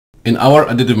In our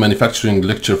additive manufacturing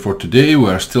lecture for today, we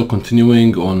are still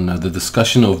continuing on the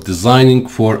discussion of designing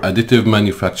for additive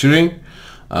manufacturing.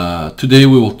 Today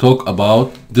we will talk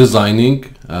about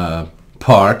designing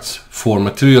parts for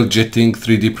material jetting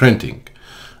 3D printing.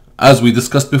 As we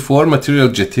discussed before, material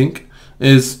jetting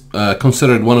is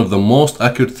considered one of the most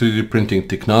accurate 3D printing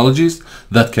technologies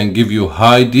that can give you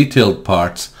high detailed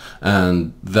parts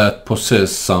and that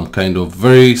possess some kind of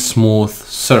very smooth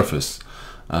surface.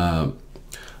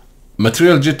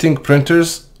 Material jetting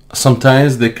printers,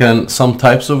 sometimes some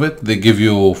types of it, they give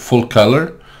you full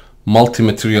color,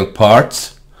 multi-material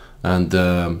parts, and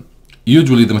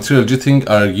usually the material jetting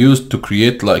are used to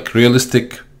create like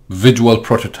realistic visual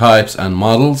prototypes and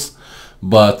models,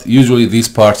 but usually these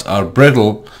parts are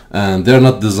brittle and they're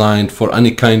not designed for any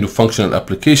kind of functional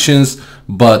applications,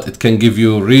 but it can give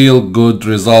you real good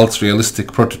results,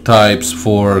 realistic prototypes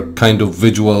for kind of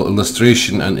visual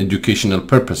illustration and educational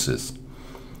purposes.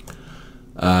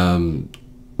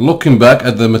 Looking back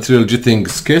at the material jetting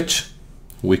sketch,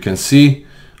 we can see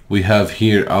we have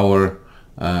here our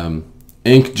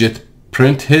inkjet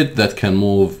print head that can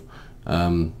move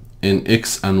in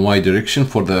X and Y direction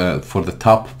for the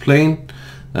top plane,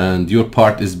 and your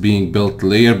part is being built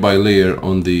layer by layer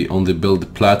on the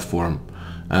build platform,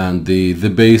 and the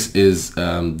base is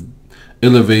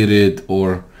elevated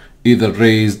or either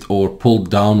raised or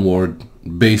pulled downward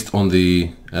based on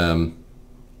the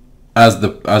as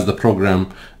the program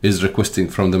is requesting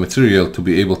from the material to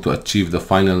be able to achieve the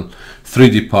final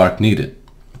 3D part needed.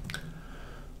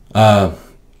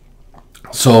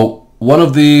 So one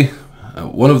of the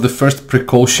first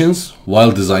precautions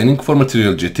while designing for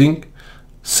material jetting,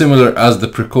 similar as the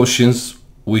precautions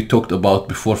we talked about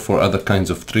before for other kinds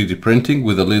of 3D printing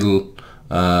with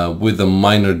a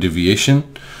minor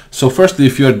deviation. So firstly,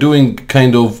 if you're doing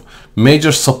kind of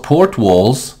major support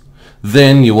walls,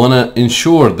 then you want to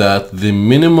ensure that the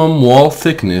minimum wall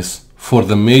thickness for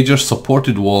the major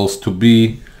supported walls to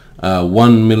be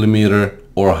 1 millimeter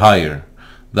or higher.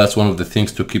 That's one of the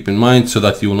things to keep in mind, so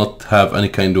that you will not have any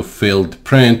kind of failed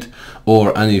print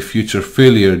or any future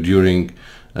failure during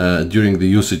the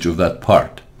usage of that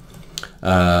part.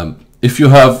 If you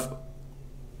have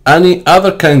any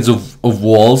other kinds of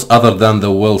walls other than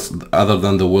the well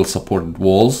supported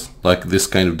walls, like this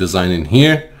kind of design in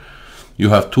here, you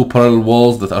have two parallel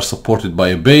walls that are supported by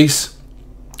a base.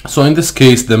 So in this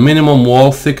case, the minimum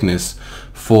wall thickness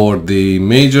for the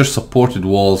major supported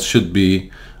walls should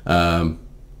be 1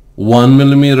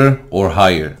 millimeter or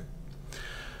higher.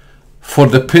 For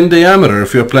the pin diameter,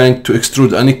 if you're planning to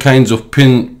extrude any kinds of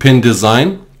pin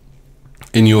design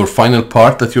in your final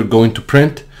part that you're going to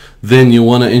print, then you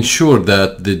want to ensure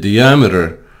that the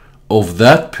diameter of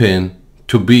that pin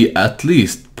to be at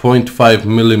least 0.5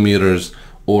 millimeters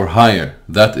or higher.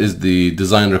 That is the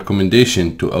design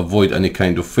recommendation to avoid any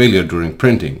kind of failure during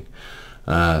printing.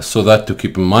 So that to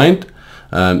keep in mind.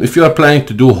 If you are planning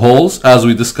to do holes, as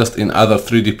we discussed in other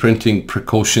 3D printing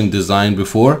precaution design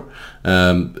before,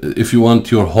 if you want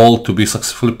your hole to be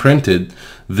successfully printed,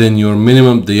 then your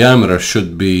minimum diameter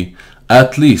should be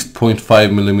at least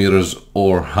 0.5 millimeters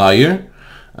or higher.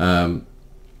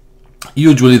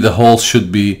 Usually the holes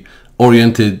should be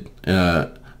oriented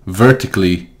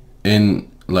vertically in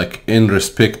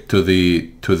respect to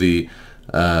the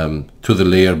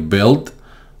layer build,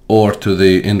 or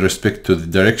in respect to the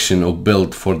direction of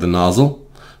build for the nozzle,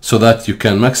 so that you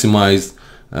can maximize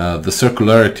the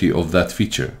circularity of that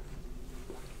feature.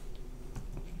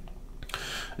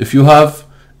 If you have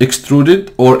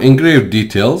extruded or engraved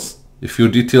details, if your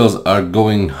details are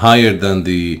going higher than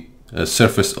the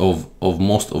surface of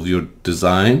most of your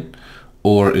design,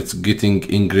 or it's getting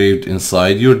engraved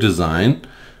inside your design,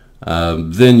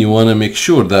 then you want to make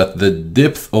sure that the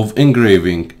depth of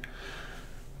engraving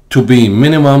to be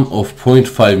minimum of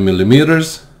 0.5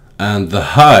 millimeters, and the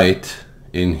height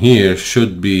in here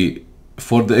should be,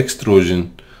 for the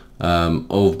extrusion,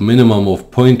 of minimum of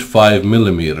 0.5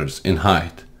 millimeters in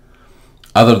height.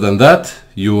 Other than that,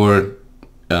 your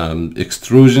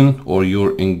extrusion or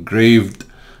your engraved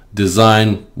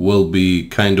design will be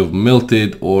kind of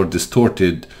melted or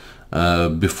distorted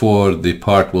before the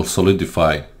part will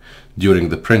solidify during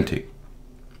the printing.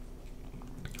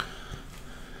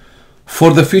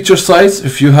 For the feature size,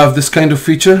 if you have this kind of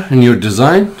feature in your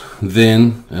design,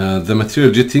 then the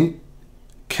material jetting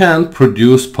can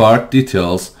produce part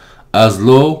details as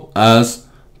low as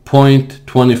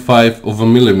 0.25 of a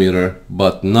millimeter,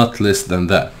 but not less than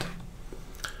that.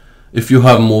 If you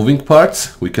have moving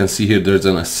parts, we can see here there's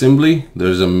an assembly,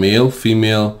 there's a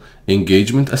male-female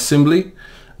engagement assembly.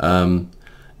 In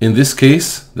this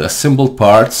case, the assembled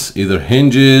parts, either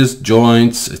hinges,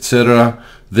 joints, etc.,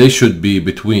 they should be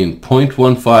between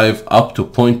 0.15 up to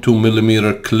 0.2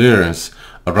 millimeter clearance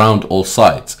around all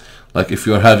sides. Like if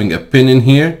you're having a pin in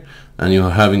here and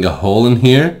you're having a hole in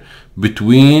here,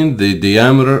 between the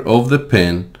diameter of the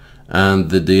pin and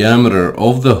the diameter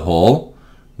of the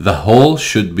hole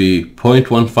should be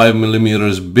 0.15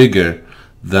 millimeters bigger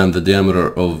than the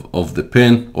diameter of the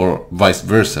pin, or vice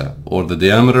versa, or the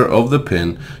diameter of the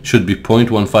pin should be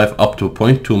 0.15 up to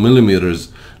 0.2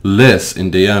 millimeters less in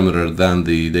diameter than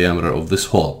the diameter of this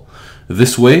hole.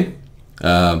 This way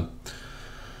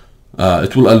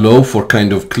it will allow for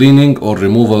kind of cleaning or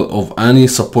removal of any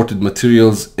supported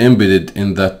materials embedded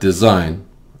in that design,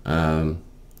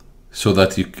 so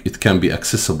that it can be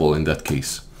accessible in that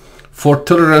case. For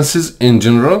tolerances in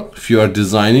general, if you are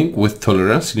designing with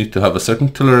tolerance, you need to have a certain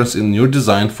tolerance in your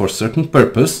design for certain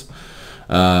purpose.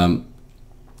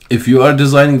 If you are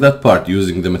designing that part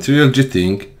using the material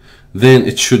jetting, then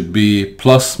it should be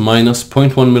plus minus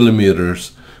 0.1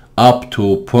 millimeters up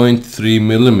to 0.3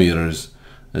 millimeters,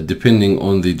 depending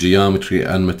on the geometry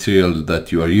and material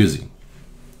that you are using.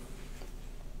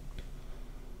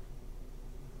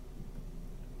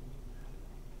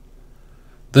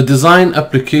 The design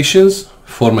applications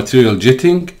for material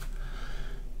jetting: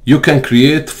 you can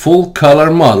create full color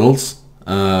models.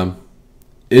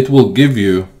 It will give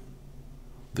you,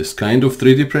 this kind of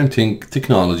 3D printing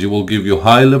technology will give you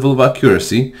high level of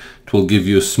accuracy. It will give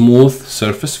you smooth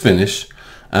surface finish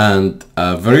and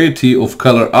a variety of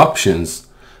color options.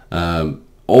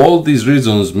 All these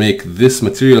reasons make this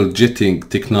material jetting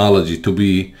technology to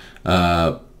be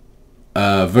a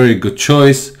very good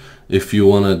choice if you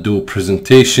want to do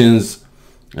presentations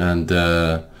and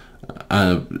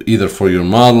either for your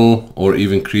model or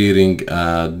even creating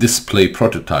display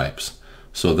prototypes.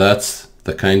 So that's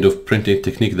the kind of printing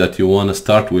technique that you want to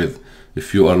start with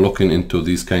if you are looking into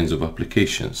these kinds of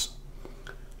applications.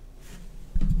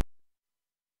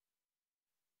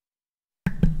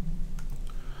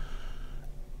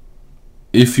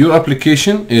 If your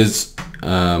application is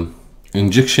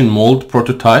injection mold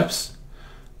prototypes,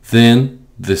 then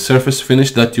the surface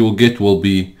finish that you will get will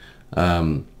be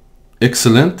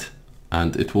excellent,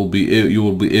 and it will be, you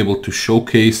will be able to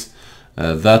showcase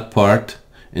that part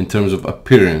in terms of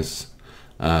appearance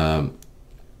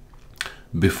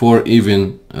before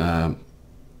even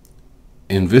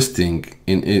investing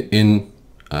in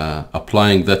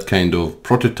applying that kind of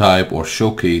prototype or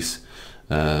showcase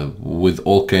with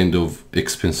all kind of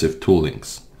expensive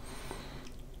toolings.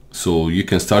 So you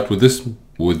can start with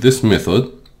this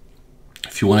method.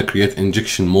 If you want to create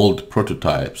injection mold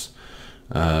prototypes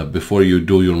before you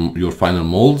do your final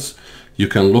molds, you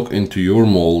can look into your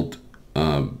mold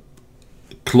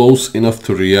close enough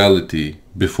to reality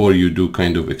before you do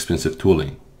kind of expensive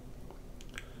tooling.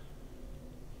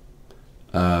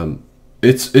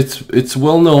 It's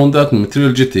well known that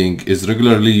material jetting is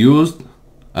regularly used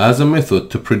as a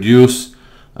method to produce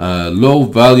low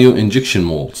value injection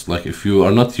molds. Like if you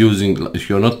are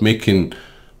not making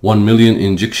 1 million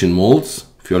injection molds,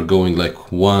 if you are going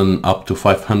like 1 up to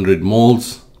 500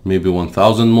 molds, maybe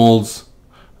 1000 molds,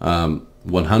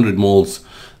 100 molds,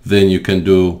 then you can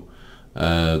do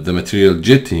the material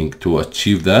jetting to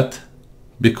achieve that,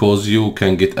 because you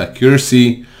can get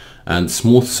accuracy and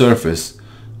smooth surface.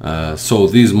 So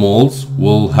these molds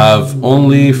will have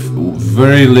only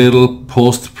very little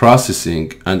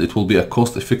post-processing, and it will be a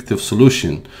cost-effective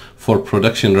solution for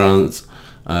production runs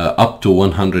up to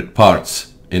 100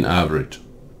 parts in average.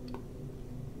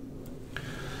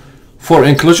 For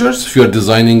enclosures, if you are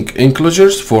designing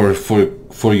enclosures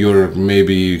for your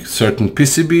maybe certain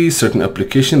PCB, certain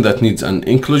application that needs an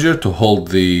enclosure to hold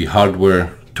the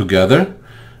hardware together,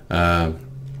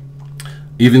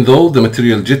 even though the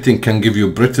material jetting can give you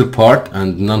brittle part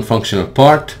and non-functional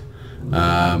part,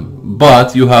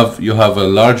 but you have a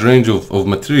large range of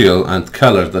material and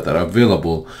colors that are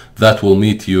available that will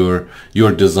meet your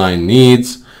design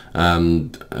needs.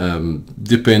 And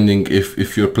depending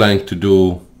if you're planning to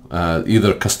do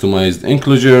either customized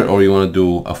enclosure or you want to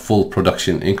do a full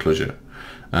production enclosure.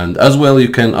 And as well, you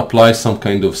can apply some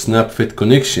kind of snap fit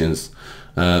connections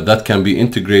that can be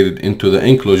integrated into the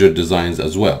enclosure designs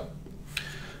as well.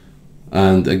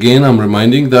 And again, I'm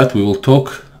reminding that we will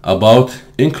talk about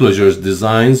enclosures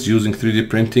designs using 3D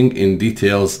printing in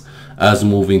details as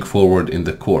moving forward in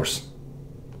the course.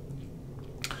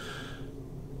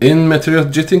 In material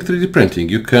jetting 3D printing,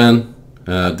 you can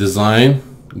design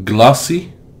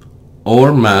glossy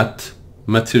or matte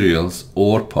materials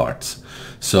or parts.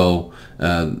 So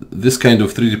this kind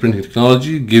of 3D printing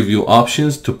technology give you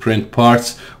options to print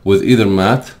parts with either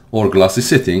matte or glossy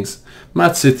settings.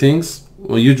 Matte settings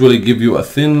will usually give you a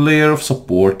thin layer of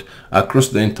support across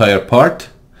the entire part,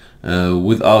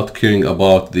 without caring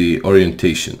about the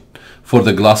orientation. For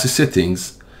the glossy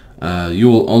settings, you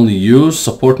will only use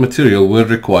support material where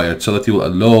required, so that you will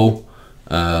allow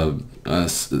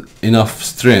enough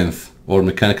strength or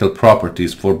mechanical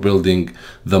properties for building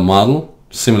the model,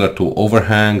 similar to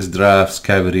overhangs, drafts,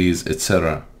 cavities,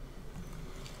 etc.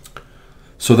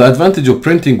 So the advantage of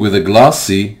printing with a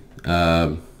glossy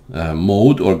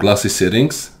mode or glossy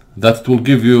settings, that it will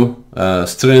give you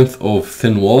strength of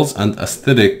thin walls and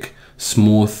aesthetic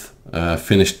smooth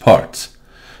finished parts,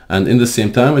 and in the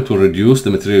same time it will reduce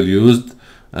the material used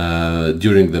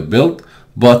during the build.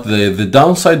 But the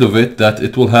downside of it, that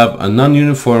it will have a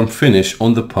non-uniform finish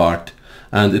on the part,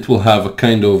 and it will have a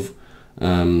kind of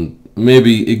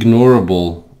maybe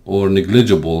ignorable or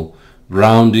negligible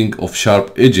rounding of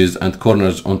sharp edges and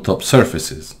corners on top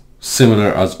surfaces,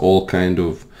 similar as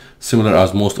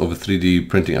most of the 3D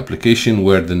printing application,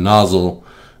 where the nozzle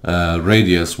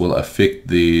radius will affect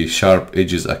the sharp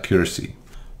edges accuracy.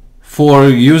 For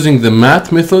using the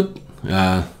matte method,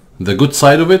 the good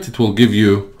side of it, it will give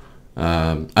you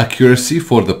accuracy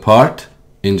for the part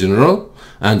in general,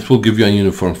 and it will give you a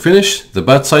uniform finish. The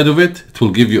bad side of it, it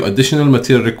will give you additional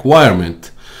material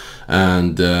requirement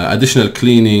and additional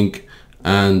cleaning,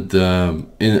 and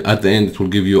at the end it will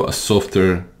give you a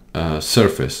softer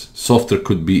surface. Softer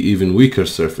could be even weaker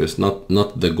surface,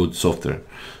 not the good softer.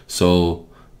 So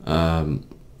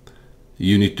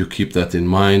you need to keep that in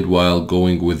mind while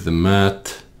going with the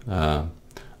matte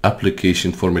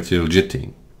application for material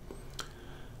jetting.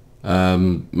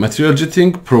 Material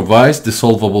jetting provides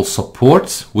dissolvable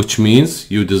supports, which means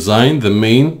you design the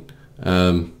main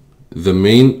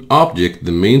object,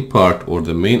 the main part or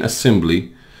the main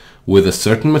assembly with a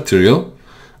certain material,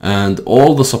 and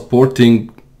all the supporting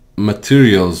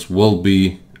materials will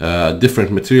be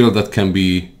different material that can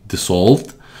be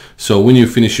dissolved. So when you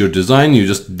finish your design, you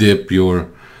just dip your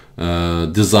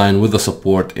design with the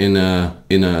support in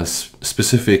a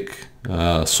specific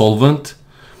solvent,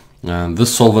 and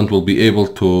this solvent will be able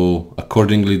to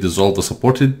accordingly dissolve the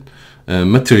supported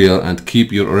material and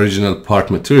keep your original part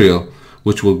material,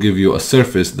 which will give you a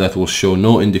surface that will show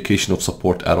no indication of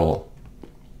support at all.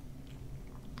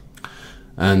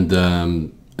 And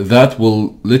that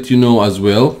will let you know as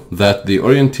well that the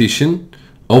orientation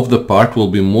of the part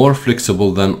will be more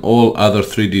flexible than all other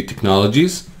 3D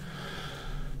technologies.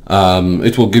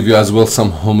 It will give you as well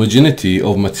some homogeneity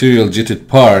of material jetted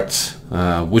parts,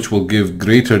 which will give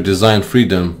greater design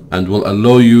freedom and will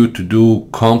allow you to do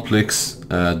complex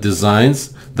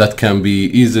designs that can be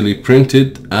easily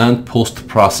printed and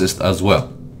post-processed as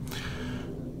well.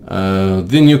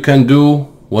 Then you can do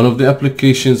one of the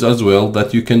applications as well,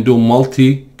 that you can do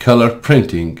multi-color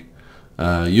printing.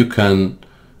 You can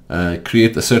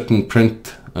create a certain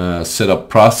print setup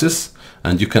process,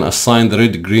 and you can assign the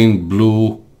red, green,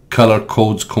 blue color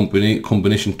codes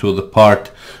combination to the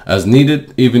part as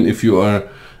needed. Even if you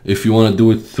want to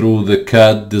do it through the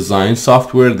CAD design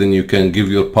software, then you can give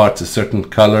your parts a certain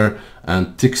color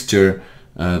and texture,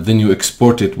 then you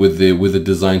export it with the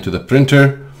design to the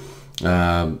printer.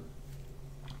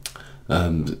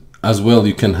 As well,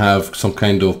 you can have some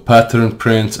kind of pattern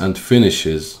prints and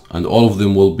finishes, and all of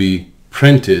them will be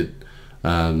printed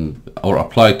or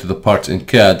applied to the parts in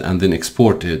CAD and then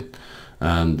exported,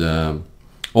 and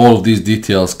all of these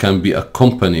details can be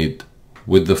accompanied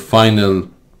with the final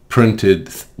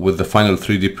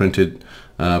 3D printed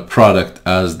product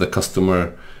as the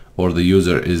customer or the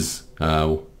user is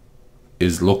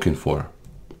looking for.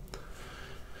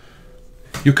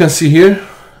 You can see here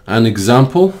an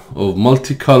example of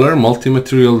multicolor,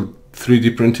 multi-material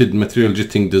 3D printed material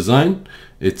jetting design.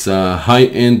 It's a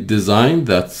high-end design.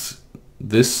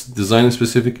 This design in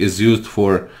specific is used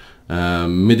for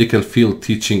medical field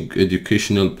teaching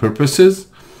educational purposes.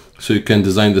 So you can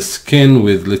design the skin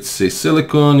with, let's say,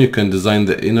 silicone. You can design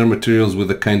the inner materials with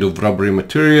a kind of rubbery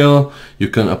material. You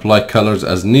can apply colors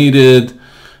as needed,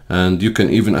 and you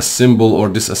can even assemble or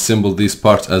disassemble these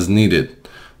parts as needed.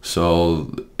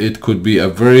 So it could be a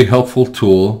very helpful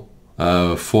tool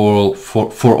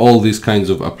for all these kinds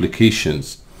of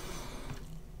applications.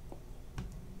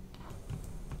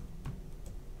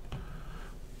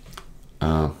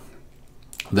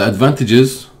 The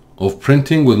advantages of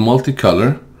printing with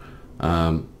multicolor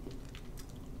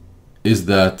is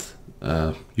that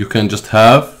you can just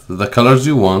have the colors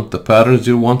you want, the patterns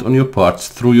you want on your parts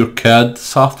through your CAD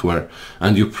software,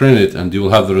 and you print it and you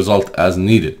will have the result as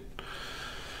needed.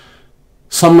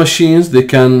 Some machines, they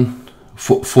can,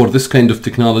 for this kind of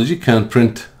technology, can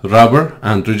print rubber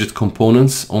and rigid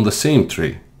components on the same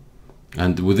tray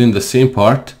and within the same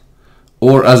part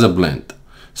or as a blend.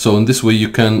 So in this way you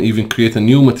can even create a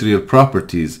new material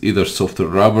properties, either softer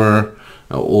rubber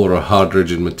or a hard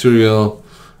rigid material,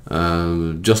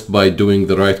 just by doing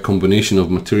the right combination of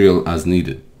material as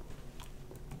needed.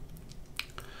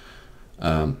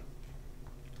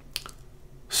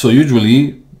 So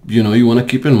usually, you want to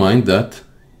keep in mind that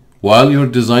while you're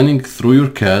designing through your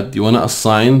CAD, you want to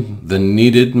assign the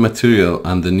needed material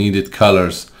and the needed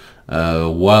colors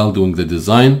while doing the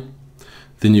design.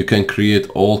 Then you can create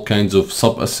all kinds of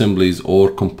sub-assemblies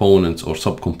or components or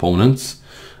subcomponents.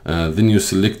 Then you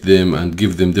select them and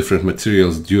give them different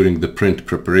materials during the print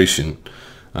preparation.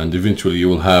 And eventually you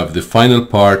will have the final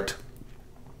part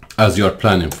as you are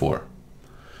planning for.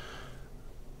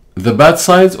 The bad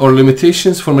sides or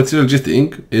limitations for material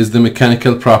jetting is the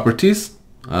mechanical properties.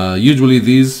 Usually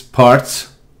these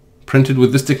parts printed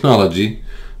with this technology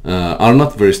are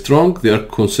not very strong. They are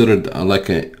considered like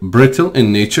a brittle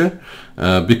in nature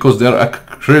because they are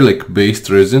acrylic based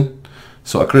resin.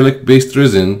 So acrylic based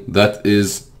resin that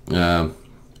is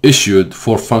issued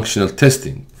for functional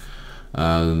testing.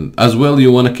 As well,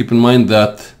 you want to keep in mind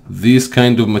that these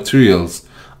kind of materials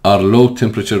are low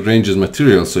temperature ranges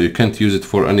materials, so you can't use it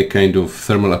for any kind of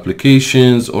thermal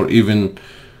applications, or even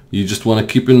you just want to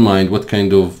keep in mind what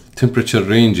kind of temperature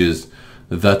ranges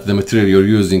that the material you're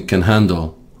using can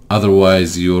handle.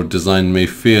 Otherwise your design may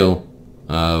fail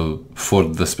for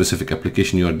the specific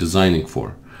application you are designing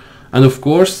for. And of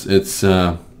course, it's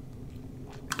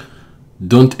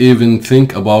don't even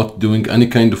think about doing any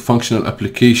kind of functional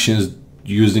applications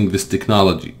using this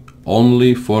technology,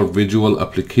 only for visual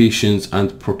applications and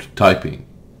prototyping.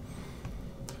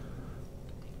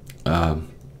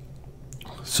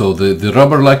 So the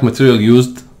rubber-like material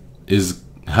used is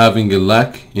having a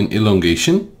lack in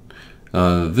elongation.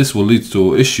 This will lead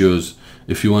to issues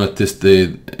if you want to test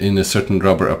it in a certain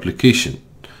rubber application.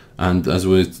 And as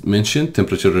we mentioned,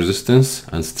 temperature resistance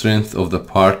and strength of the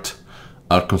part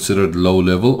are considered low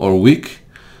level or weak.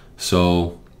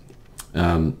 So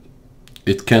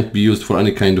it can't be used for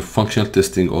any kind of functional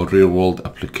testing or real-world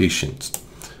applications.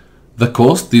 The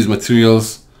cost, these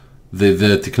materials,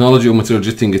 the technology of material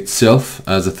jetting itself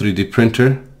as a 3D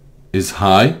printer is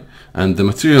high, and the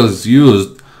materials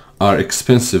used are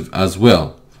expensive as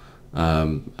well.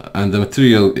 And the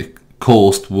material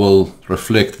cost will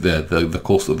reflect the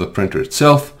cost of the printer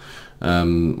itself.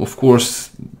 Of course,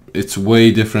 it's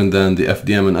way different than the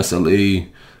FDM and SLA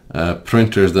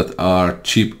printers that are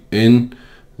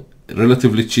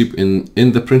relatively cheap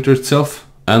in the printer itself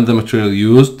and the material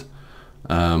used.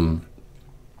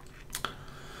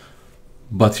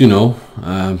 But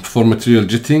for material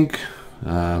jetting,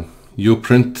 you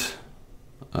print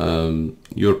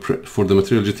for the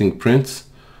material jetting prints,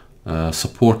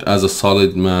 support as a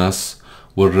solid mass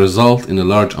will result in a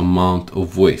large amount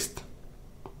of waste,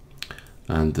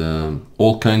 and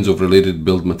all kinds of related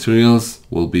build materials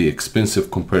will be expensive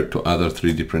compared to other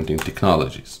 3D printing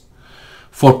technologies.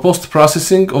 For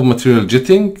post-processing of material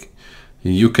jetting,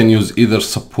 you can use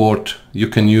support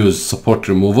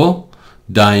removal,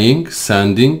 dyeing,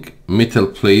 sanding, metal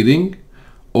plating,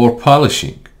 or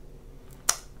polishing.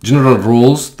 General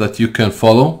rules that you can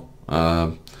follow.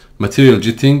 Material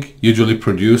jetting usually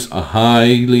produce a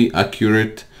highly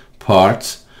accurate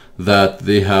parts that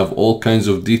they have all kinds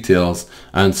of details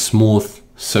and smooth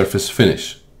surface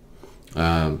finish.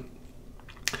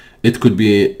 It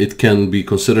can be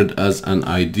considered as an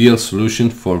ideal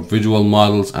solution for visual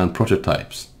models and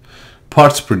prototypes.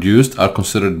 Parts produced are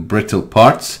considered brittle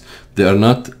parts. They are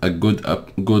not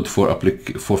good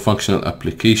for functional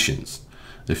applications.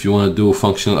 If you want to do a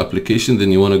functional application,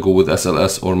 then you want to go with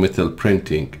SLS or metal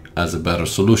printing as a better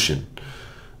solution.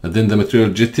 And then the material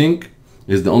jetting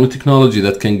is the only technology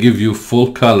that can give you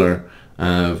full color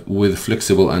with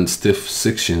flexible and stiff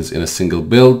sections in a single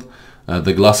build.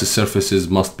 The glossy surfaces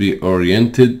must be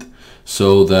oriented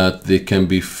so that they can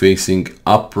be facing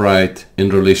upright in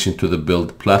relation to the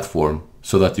build platform,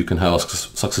 so that you can have a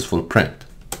successful print.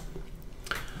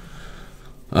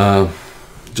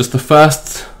 Just a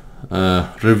fast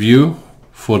review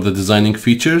for the designing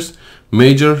features.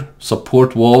 Major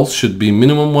support walls should be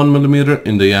minimum 1 mm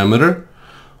in diameter.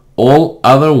 All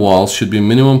other walls should be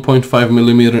minimum 0.5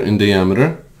 mm in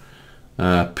diameter.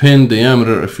 Pin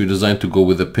diameter, if you design to go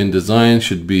with a pin design,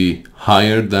 should be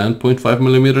higher than 0.5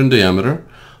 mm in diameter.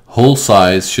 Hole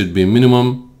size should be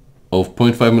minimum of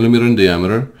 0.5 mm in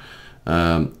diameter.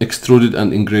 Extruded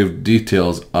and engraved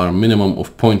details are minimum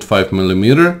of 0.5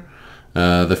 mm.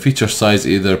 The feature size,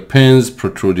 either pins,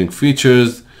 protruding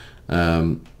features,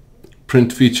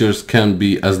 print features can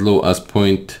be as low as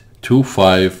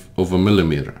 0.25 of a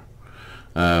millimeter.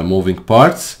 Moving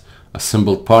parts,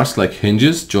 assembled parts like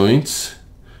hinges, joints,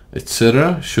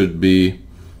 etc. should be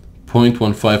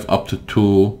 0.15 up to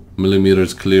 2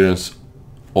 millimeters clearance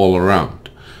all around.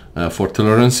 For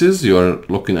tolerances, you are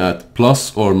looking at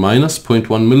plus or minus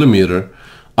 0.1 millimeter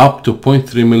up to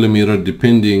 0.3 millimeter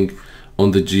depending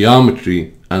on the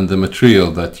geometry and the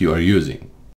material that you are using.